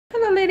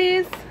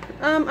ladies.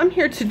 I'm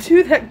here to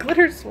do that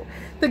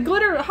the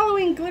glitter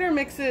Halloween glitter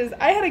mixes.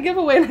 I had a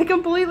giveaway and I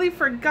completely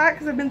forgot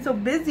because I've been so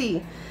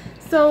busy.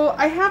 So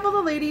I have all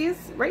the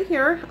ladies right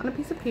here on a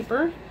piece of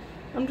paper.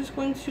 I'm just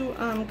going to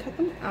cut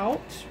them out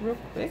real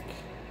quick.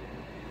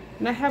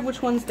 And I have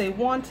which ones they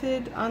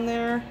wanted on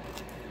there.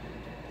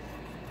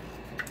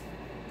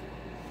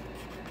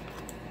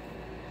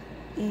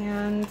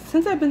 And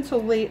since I've been so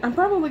late, I'm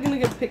probably going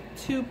to pick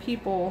 2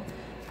 people.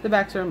 The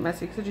backs are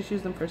messy because I just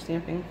use them for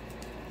stamping.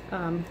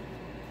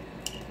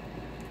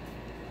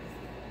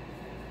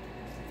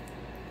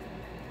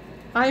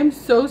 I am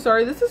so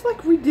sorry. This is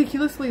like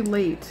ridiculously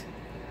late.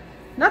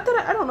 Not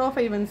that I don't know if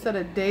I even said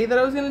a day that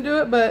I was going to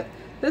do it, but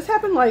this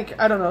happened like,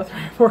 I don't know,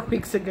 3 or 4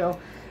 weeks ago.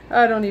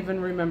 I don't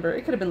even remember.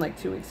 It could have been like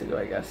 2 weeks ago,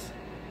 I guess.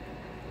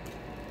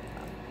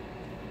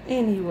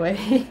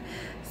 Anyway,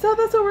 so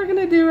that's what we're going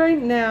to do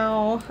right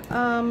now.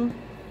 I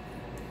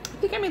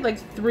think I made like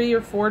 3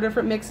 or 4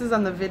 different mixes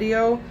on the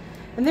video,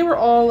 and they were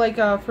all like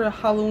for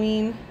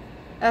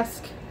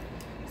Halloween-esque.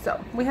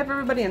 So we have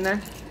everybody in there.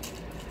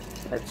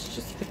 Let's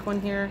just pick one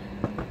here.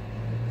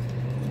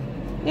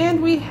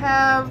 And we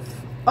have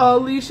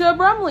Alicia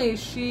Brumley.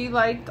 She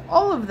liked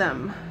all of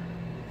them.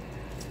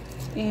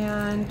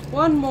 And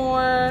one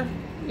more,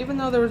 even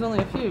though there was only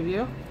a few of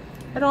you.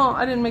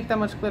 I didn't make that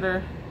much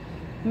glitter.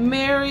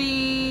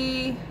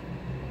 Mary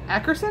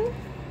Ackerson.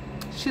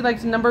 She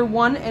liked number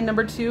 1 and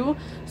number 2.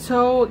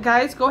 So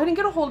guys, go ahead and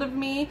get a hold of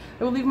me.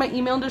 I will leave my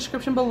email in the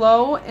description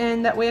below,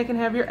 and that way I can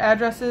have your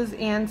addresses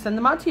and send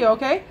them out to you,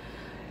 okay?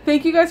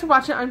 Thank you guys for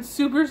watching. I'm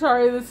super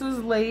sorry this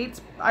is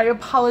late. I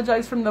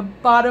apologize from the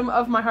bottom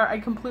of my heart. I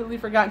completely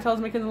forgot until I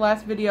was making the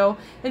last video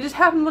and just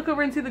happened to look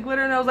over and see the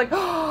glitter, and I was like,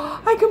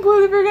 oh, I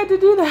completely forgot to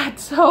do that.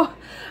 So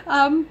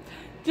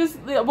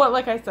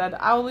like I said,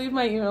 I'll leave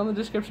my email in the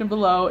description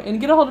below, and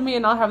get a hold of me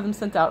and I'll have them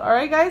sent out.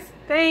 Alright guys,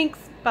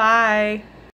 thanks, bye.